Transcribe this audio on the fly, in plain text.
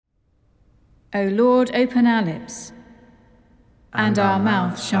O Lord, open our lips, and our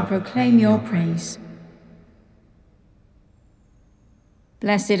mouth shall proclaim your praise.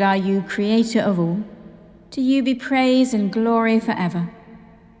 Blessed are you, Creator of all. To you be praise and glory forever.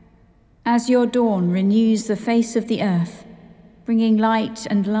 As your dawn renews the face of the earth, bringing light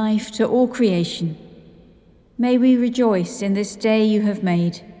and life to all creation, may we rejoice in this day you have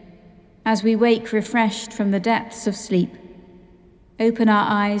made. As we wake refreshed from the depths of sleep, open our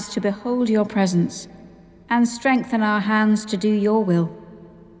eyes to behold your presence, and strengthen our hands to do your will,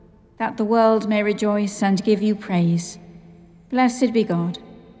 that the world may rejoice and give you praise. Blessed be God,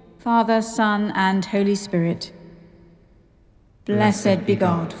 Father, Son, and Holy Spirit. Blessed be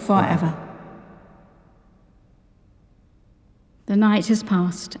God forever. The night has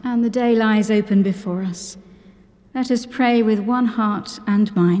passed, and the day lies open before us. Let us pray with one heart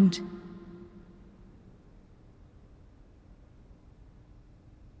and mind.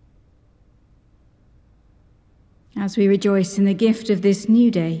 As we rejoice in the gift of this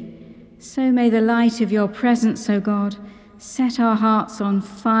new day, so may the light of your presence, O God, set our hearts on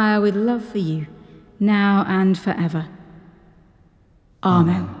fire with love for you, now and forever.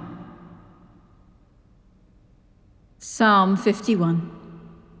 Amen. Psalm 51.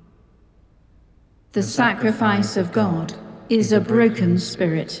 The sacrifice of God is a broken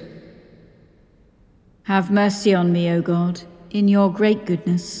spirit. Have mercy on me, O God, in your great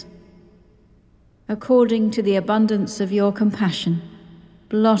goodness. According to the abundance of your compassion,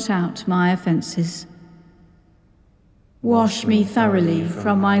 blot out my offences. Wash me thoroughly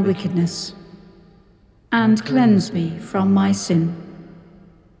from my wickedness, and cleanse me from my sin.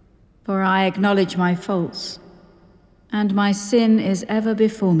 For I acknowledge my faults, and my sin is ever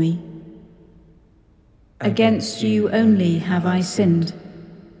before me. Against you only have I sinned,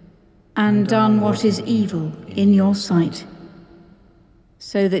 and done what is evil in your sight,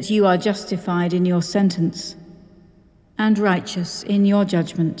 so that you are justified in your sentence, and righteous in your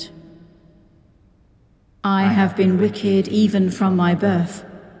judgment. I have been wicked even from my birth,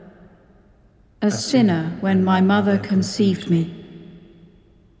 a sinner when my mother conceived me.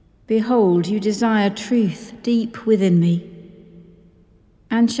 Behold, you desire truth deep within me,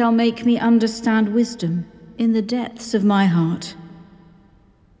 and shall make me understand wisdom in the depths of my heart.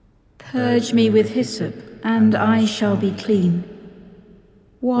 Purge me with hyssop, and I shall be clean.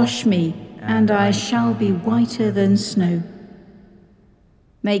 Wash me, and I shall be whiter than snow.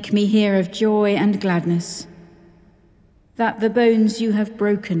 Make me hear of joy and gladness, that the bones you have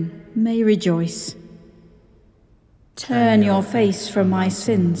broken may rejoice. Turn your face from my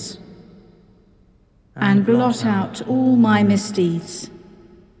sins, and blot out all my misdeeds.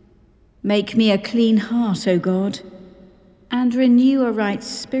 Make me a clean heart, O God, and renew a right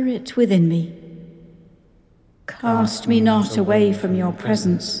spirit within me. Cast me not away from your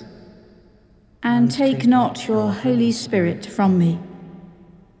presence, and take not your Holy Spirit from me.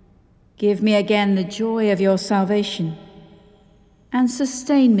 Give me again the joy of your salvation, and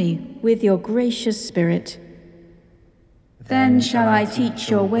sustain me with your gracious Spirit. Then shall I teach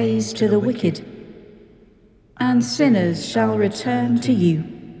your ways to the wicked, and sinners shall return to you.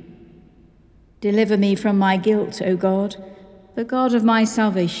 Deliver me from my guilt, O God, the God of my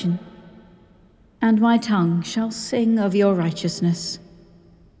salvation, and my tongue shall sing of your righteousness.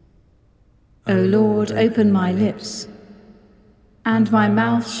 O Lord, open my lips, and my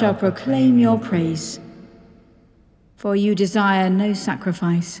mouth shall proclaim your praise. For you desire no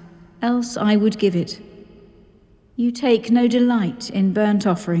sacrifice, else I would give it. You take no delight in burnt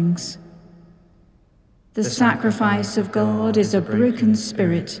offerings. The sacrifice of God is a broken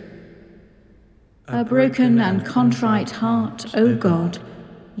spirit. A broken and contrite heart, O God,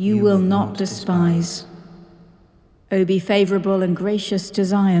 you will not despise. O be favorable and gracious to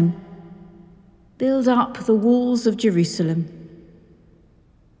Zion. Build up the walls of Jerusalem.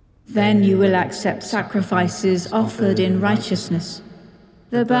 Then you will accept sacrifices offered in righteousness,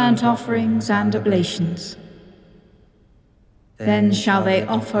 the burnt offerings and oblations. Then shall they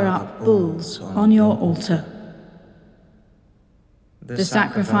offer up bulls on your altar. The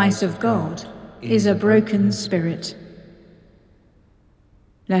sacrifice of God is a broken spirit.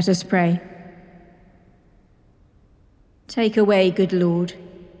 Let us pray. Take away, good Lord,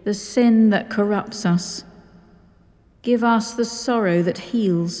 the sin that corrupts us. Give us the sorrow that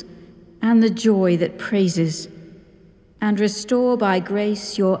heals and the joy that praises, and restore by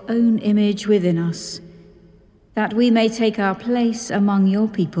grace your own image within us, that we may take our place among your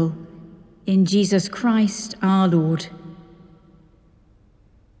people, in Jesus Christ our Lord.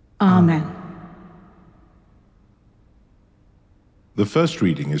 Amen. The first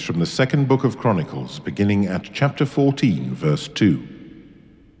reading is from the second book of Chronicles, beginning at chapter 14, verse 2.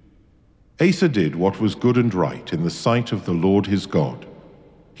 Asa did what was good and right in the sight of the Lord his God.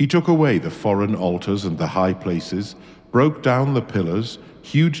 He took away the foreign altars and the high places, broke down the pillars,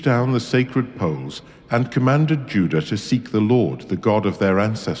 hewed down the sacred poles, and commanded Judah to seek the Lord, the God of their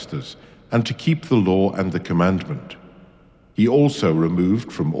ancestors, and to keep the law and the commandment. He also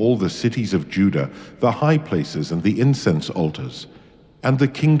removed from all the cities of Judah the high places and the incense altars, and the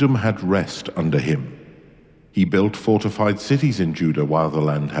kingdom had rest under him. He built fortified cities in Judah while the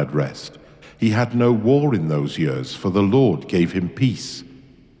land had rest. He had no war in those years, for the Lord gave him peace.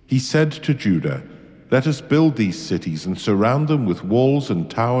 He said to Judah, "Let us build these cities and surround them with walls and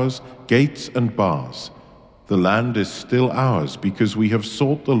towers, gates and bars. The land is still ours because we have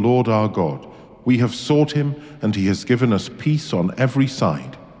sought the Lord our God. We have sought him, and he has given us peace on every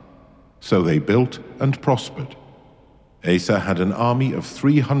side." So they built and prospered. Asa had an army of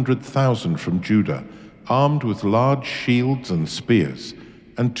 300,000 from Judah, armed with large shields and spears,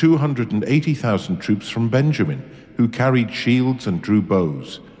 and 280,000 troops from Benjamin, who carried shields and drew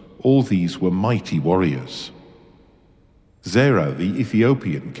bows. All these were mighty warriors. Zerah the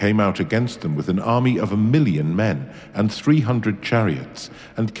Ethiopian came out against them with an army of 1,000,000 men and 300 chariots,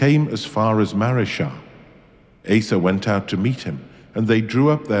 and came as far as Mareshah. Asa went out to meet him, and they drew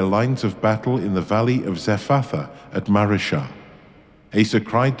up their lines of battle in the valley of Zephathah at Mareshah. Asa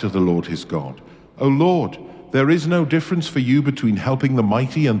cried to the Lord his God, "O Lord, there is no difference for you between helping the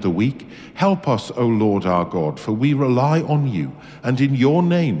mighty and the weak. Help us, O Lord our God, for we rely on you, and in your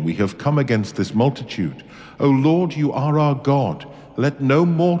name we have come against this multitude. O Lord, you are our God. Let no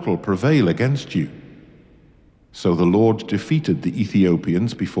mortal prevail against you." So the Lord defeated the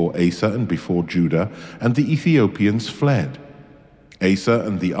Ethiopians before Asa and before Judah, and the Ethiopians fled. Asa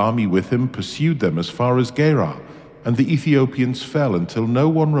and the army with him pursued them as far as Gerar, and the Ethiopians fell until no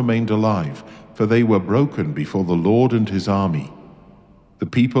one remained alive, for they were broken before the Lord and his army. The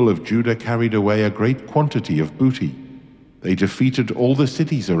people of Judah carried away a great quantity of booty. They defeated all the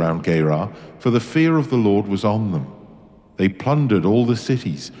cities around Gerar, for the fear of the Lord was on them. They plundered all the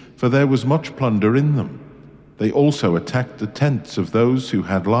cities, for there was much plunder in them. They also attacked the tents of those who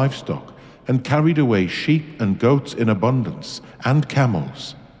had livestock, and carried away sheep and goats in abundance, and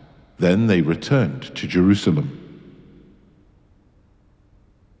camels. Then they returned to Jerusalem.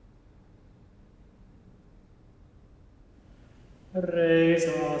 Raise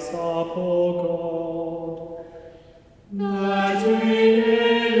us up, O God, that we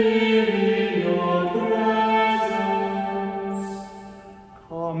may live in your presence.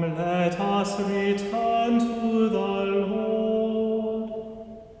 Come, let us return to the Lord,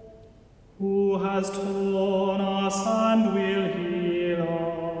 who has torn us and will heal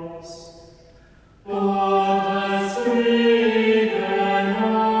us. God has stricken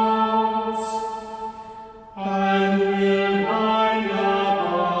us, and will bind up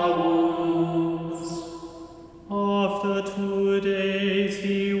our wounds. After 2 days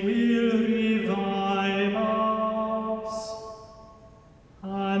he will revive us,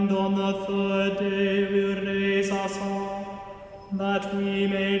 and on the 3rd day will raise us up, that we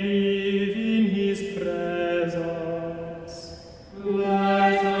may live in his presence.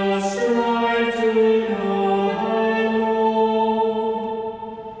 Let us strive to know the Lord.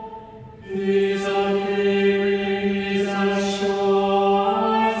 His appearing is as sure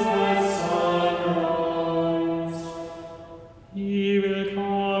as the sunrise. He will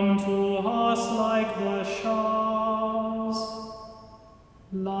come to us like the showers,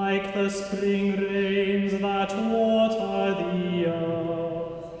 like the spring rains that water the earth.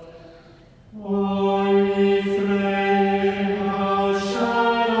 O Ephraim, how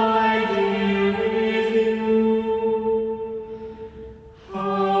shall I deal with you?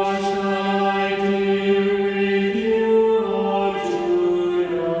 How shall I deal with you, O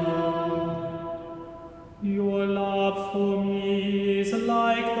Judah? Your love for me is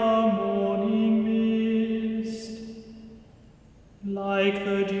like the morning mist, like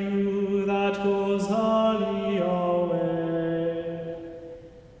the dew that goes early away.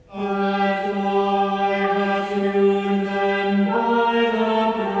 Therefore I have hewn them by the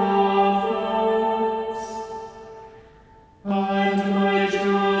prophets, and my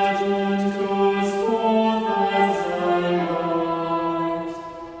judgment goes forth as the light.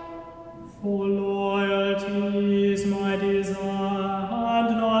 For loyalty is my desire, and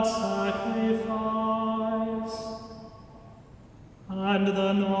not sacrifice, and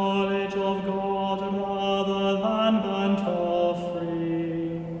the knowledge of God rather than burnt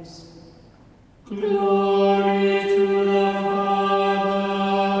offerings. Glory to the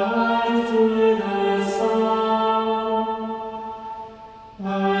Father, and to the Son,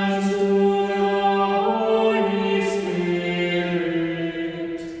 and to the Holy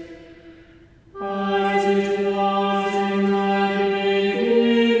Spirit,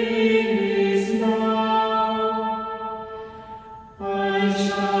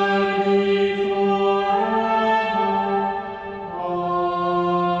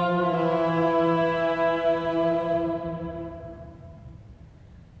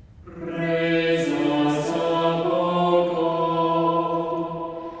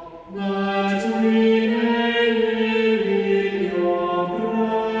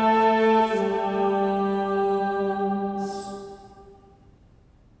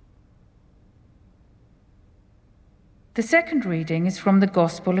 The second reading is from the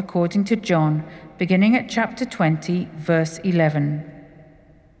Gospel according to John, beginning at chapter 20, verse 11.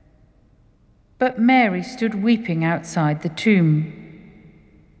 But Mary stood weeping outside the tomb.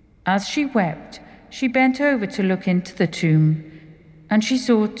 As she wept, she bent over to look into the tomb, and she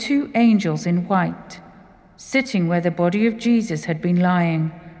saw 2 angels in white, sitting where the body of Jesus had been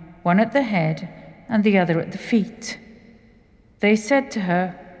lying, one at the head and the other at the feet. They said to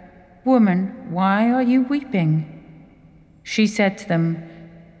her, "Woman, why are you weeping?" She said to them,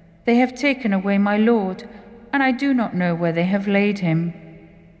 "They have taken away my Lord, and I do not know where they have laid him."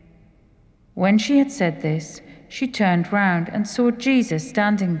 When she had said this, she turned round and saw Jesus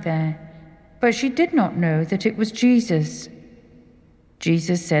standing there, but she did not know that it was Jesus.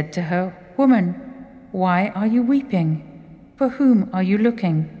 Jesus said to her, "Woman, why are you weeping? For whom are you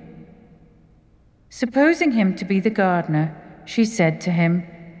looking?" Supposing him to be the gardener, she said to him,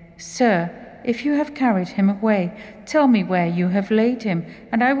 "Sir, if you have carried him away, tell me where you have laid him,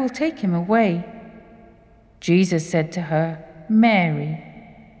 and I will take him away." Jesus said to her, "Mary."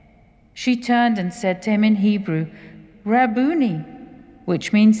 She turned and said to him in Hebrew, "Rabboni,"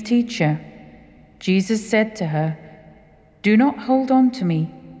 which means teacher. Jesus said to her, "Do not hold on to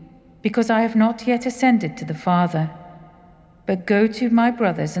me, because I have not yet ascended to the Father. But go to my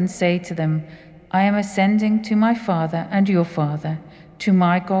brothers and say to them, I am ascending to my Father and your Father, to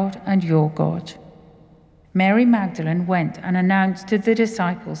my God and your God." Mary Magdalene went and announced to the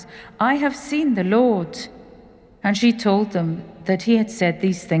disciples, "I have seen the Lord." And she told them that he had said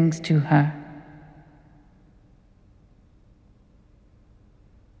these things to her.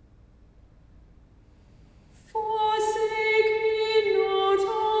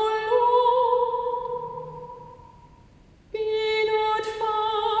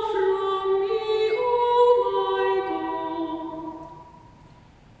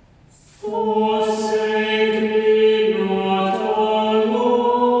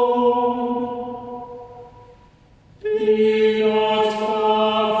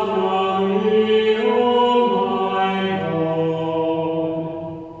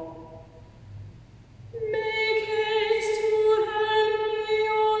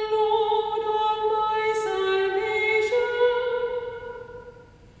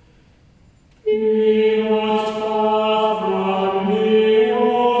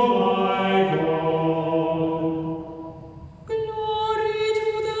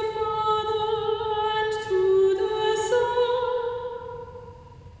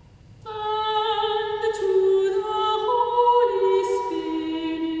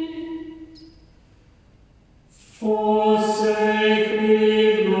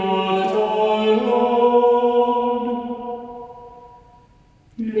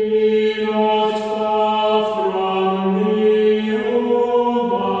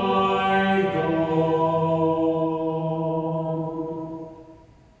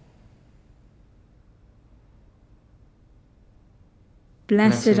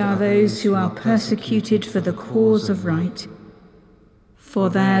 Blessed are those who are persecuted for the cause of right, for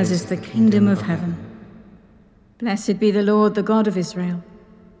theirs is the kingdom of heaven. Blessed be the Lord, the God of Israel,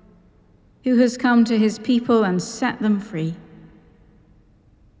 who has come to his people and set them free.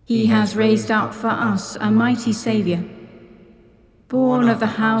 He has raised up for us a mighty Saviour, born of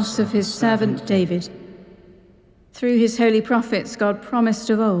the house of his servant David. Through his holy prophets God promised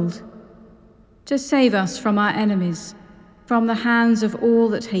of old to save us from our enemies, from the hands of all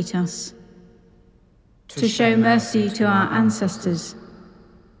that hate us, to show mercy to our ancestors,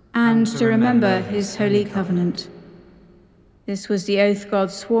 and to remember his holy covenant. This was the oath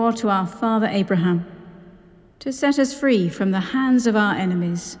God swore to our father Abraham, to set us free from the hands of our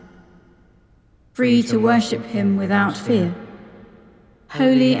enemies, free to worship him without fear,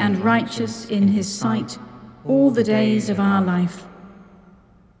 holy and righteous in his sight all the days of our life.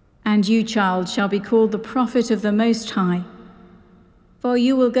 And you, child, shall be called the prophet of the Most High, for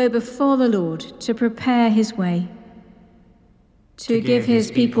you will go before the Lord to prepare his way, to give his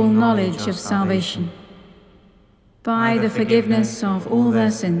people knowledge of salvation, by the forgiveness of all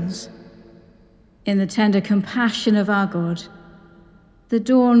their sins. In the tender compassion of our God, the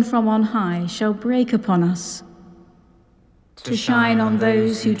dawn from on high shall break upon us, to shine on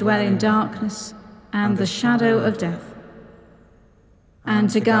those who dwell in darkness and the shadow of death, and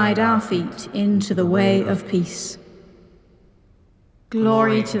to guide our feet into the way of peace.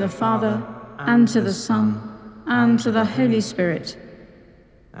 Glory to the Father, and to the Son, and to the Holy Spirit,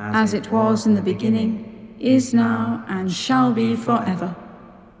 as it was in the beginning, is now, and shall be forever.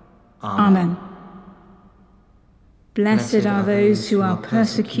 Amen. Blessed are those who are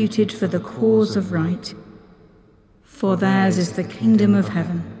persecuted for the cause of right, for theirs is the kingdom of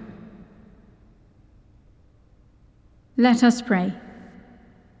heaven. Let us pray.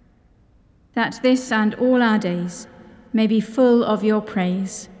 That this and all our days may be full of your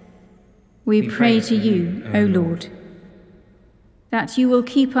praise, we pray to you, O Lord. That you will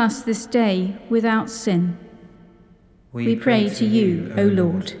keep us this day without sin, we pray to you, O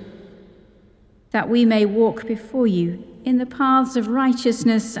Lord. That we may walk before you in the paths of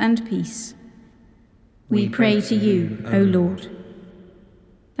righteousness and peace, we pray to you, O Lord.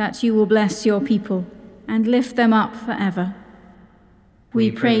 That you will bless your people and lift them up forever,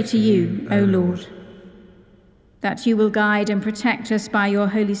 we pray to you, O Lord. That you will guide and protect us by your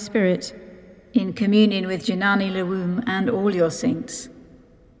Holy Spirit in communion with Janani Lawum and all your saints,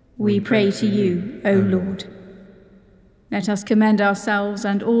 we pray to you, O Lord. Let us commend ourselves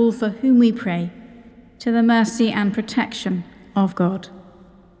and all for whom we pray to the mercy and protection of God.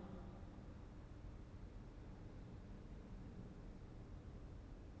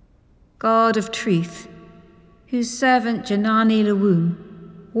 God of truth, whose servant Janani Lawum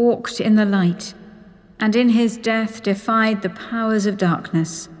walked in the light and in his death defied the powers of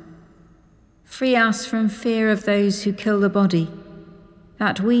darkness, free us from fear of those who kill the body,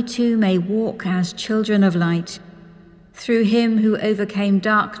 that we too may walk as children of light, through him who overcame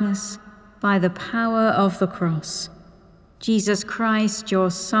darkness by the power of the cross, Jesus Christ,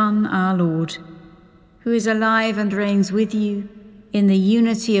 your Son, our Lord, who is alive and reigns with you in the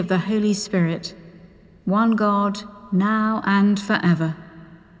unity of the Holy Spirit, one God, now and forever.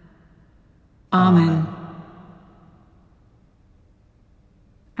 Amen.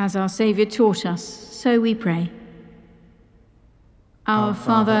 As our Saviour taught us, so we pray. Our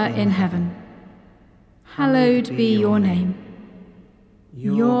Father in heaven, hallowed be your name.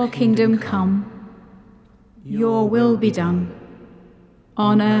 Your kingdom come, your will be done,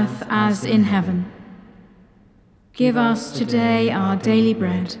 on earth as in heaven. Give us today our daily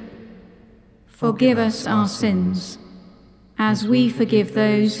bread. Forgive us our sins, as we forgive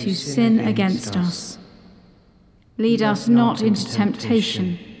those who sin against us. Lead us not into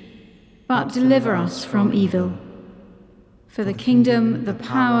temptation, but deliver us from evil. For the kingdom, the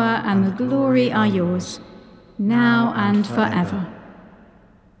power, and the glory are yours, now and forever.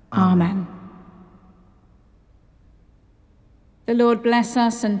 Amen. The Lord bless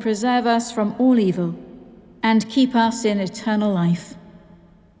us and preserve us from all evil, and keep us in eternal life.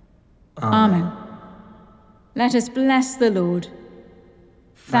 Amen. Let us bless the Lord.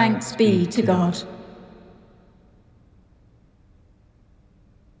 Thanks be to God.